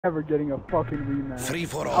Never getting a fucking rematch. 3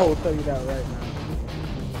 for all. I will tell you that right now.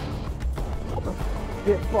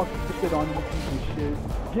 Get fucking shit on you piece of shit.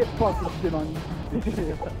 Get fucking shit on you piece of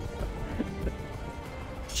shit.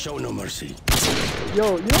 Show no mercy.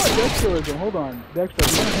 Yo, you know what Dexter is? Hold on. Dexter,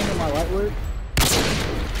 you wanna handle my light work?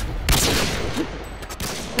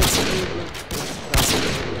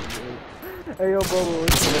 Hey yo, Bovu,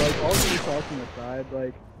 listen, like, all of you talking aside,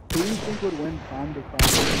 like, who do you think would win time to crime?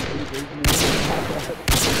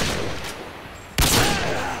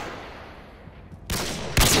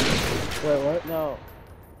 Wait, what? No.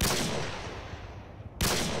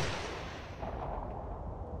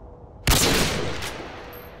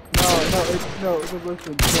 No,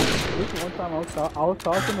 listen, one time I was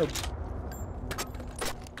talking to...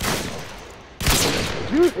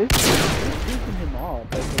 Dude, it's pissing him off,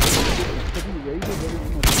 like, because he raises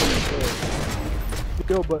everything that's good.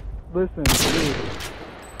 Yo, but, listen, dude,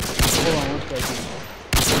 hold on one second.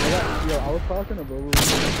 I was talking to Bovu,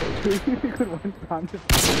 who you think would win time to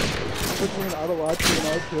between Autolachi and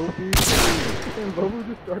our kill feed, and Bovu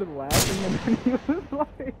just started laughing, and then he was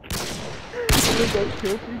like,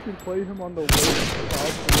 kill feed can play him on the worst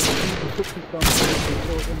possible for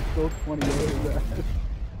something and still 28 his ass.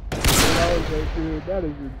 And I was like, dude, that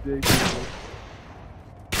is ridiculous.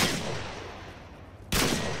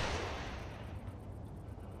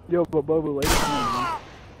 Yo, but Bovu, ladies and gentlemen.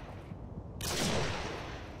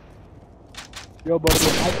 Yo, Bovu,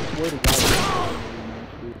 I swear to God,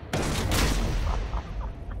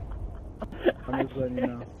 I'm just letting you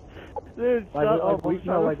know. Dude, Like, shut up.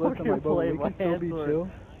 listen, like, Bovu, we can still be chill.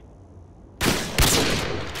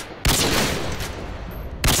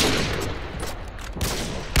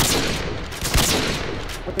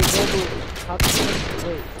 But the Bovu, how can you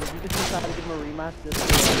wait? Did you just decide to give him a rematch just to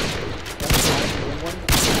win one?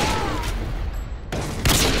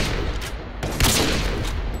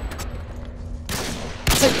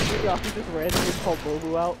 Did you just randomly call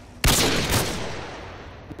Bovu out?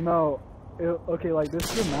 No, okay, like this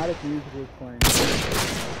dramatic music was playing,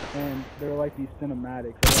 and they're like these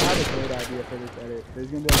cinematics. Like, I have a great idea for this edit. There's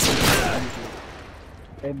gonna be like music.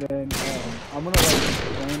 And then I'm gonna like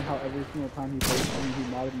explain how every single time he plays me, he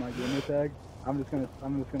modded my gamer tag. I'm just gonna say that.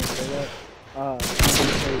 I'm gonna say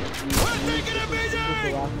this is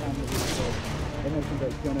the last time that we played. And then it's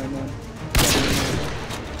like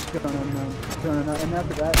and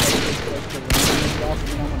after that, like it's like the random stuff, and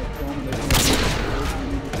then I'm gonna film and there's gonna be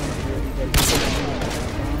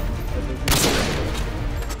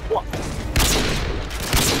what?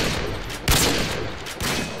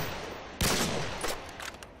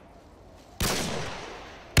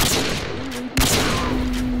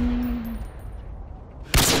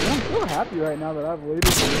 I'm so happy right now that I've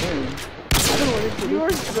waited for him. I've been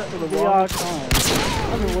waiting for this for the longest time.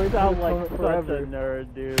 I've been waiting for like this forever. Such a nerd,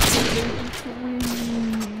 dude.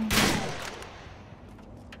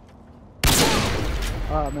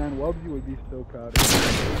 Ah man, Wubsy would be so proud of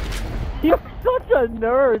you. You're such a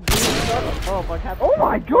nerd, dude. Shut up. Oh my god! Oh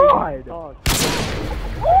my god!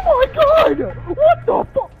 What the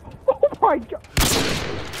fuck? Oh my god!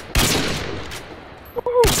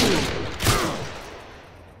 Oh.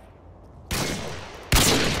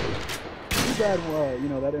 Too bad, you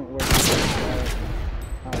know, that didn't work.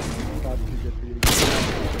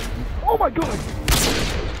 Oh my god!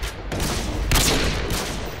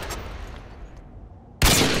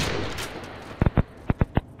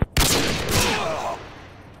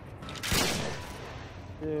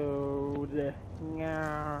 Dude.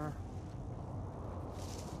 Yeah.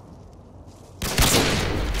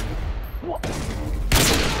 What?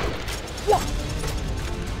 What?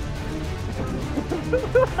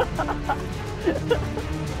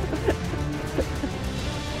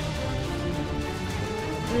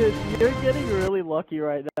 Dude, you're getting really lucky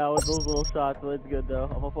right now with those little shots, but it's good though.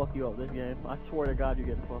 I'm gonna fuck you up this game. I swear to God you're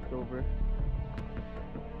getting fucked over.